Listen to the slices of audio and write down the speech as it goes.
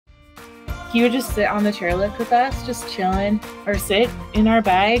He would just sit on the chairlift with us, just chilling, or sit in our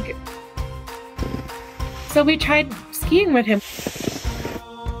bag. So we tried skiing with him.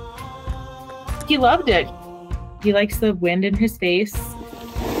 He loved it. He likes the wind in his face.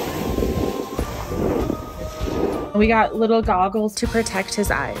 We got little goggles to protect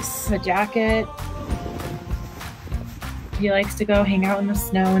his eyes, a jacket. He likes to go hang out in the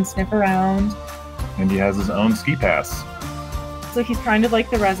snow and sniff around. And he has his own ski pass. So he's kind of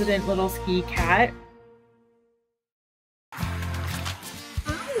like the resident little ski cat.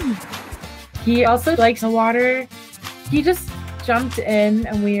 He also likes the water. He just jumped in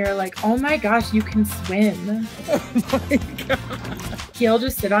and we are like, oh my gosh, you can swim. Oh my God. He'll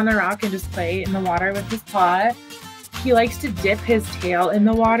just sit on a rock and just play in the water with his paw. He likes to dip his tail in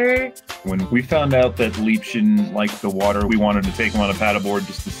the water. When we found out that Liebchen liked the water, we wanted to take him on a paddleboard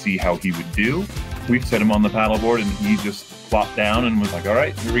just to see how he would do. We set him on the paddleboard and he just flopped down and was like, all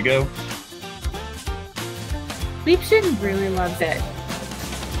right, here we go. Liebchen really loves it.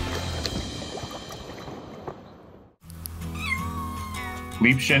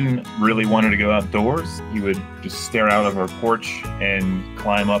 Liebchen really wanted to go outdoors. He would just stare out of our porch and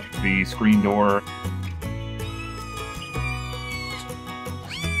climb up the screen door.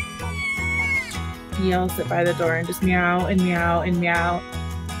 He'll sit by the door and just meow and meow and meow.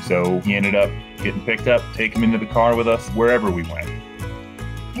 So he ended up getting picked up, take him into the car with us wherever we went.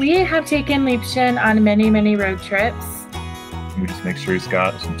 We have taken Liebchen on many, many road trips. We just make sure he's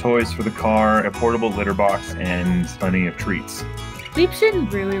got some toys for the car, a portable litter box, and plenty of treats.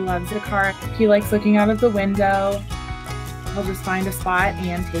 Liebchen really loves the car. He likes looking out of the window. He'll just find a spot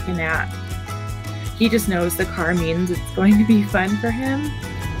and take a nap. He just knows the car means it's going to be fun for him.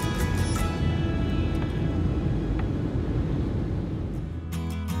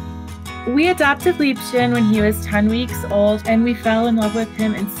 We adopted Liebchen when he was 10 weeks old, and we fell in love with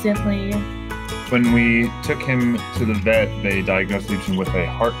him instantly. When we took him to the vet, they diagnosed Liebchen with a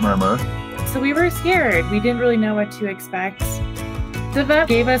heart murmur. So we were scared. We didn't really know what to expect. The vet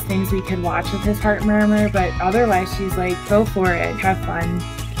gave us things we could watch with his heart murmur, but otherwise she's like, go for it, have fun.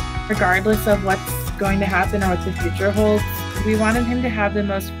 Regardless of what's going to happen or what the future holds, we wanted him to have the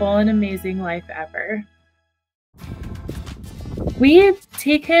most full and amazing life ever. We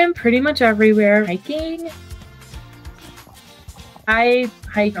take him pretty much everywhere. Hiking. I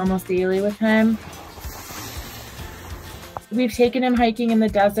hike almost daily with him. We've taken him hiking in the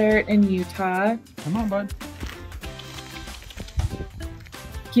desert in Utah. Come on, bud.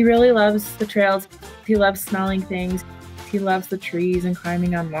 He really loves the trails. He loves smelling things. He loves the trees and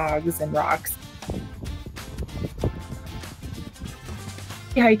climbing on logs and rocks.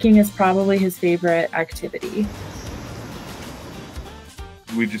 Hiking is probably his favorite activity.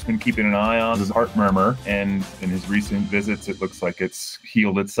 We've just been keeping an eye on his heart murmur, and in his recent visits, it looks like it's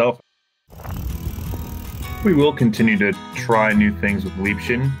healed itself. We will continue to try new things with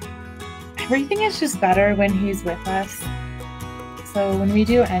Liebchen. Everything is just better when he's with us. So when we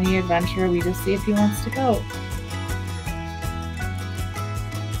do any adventure, we just see if he wants to go.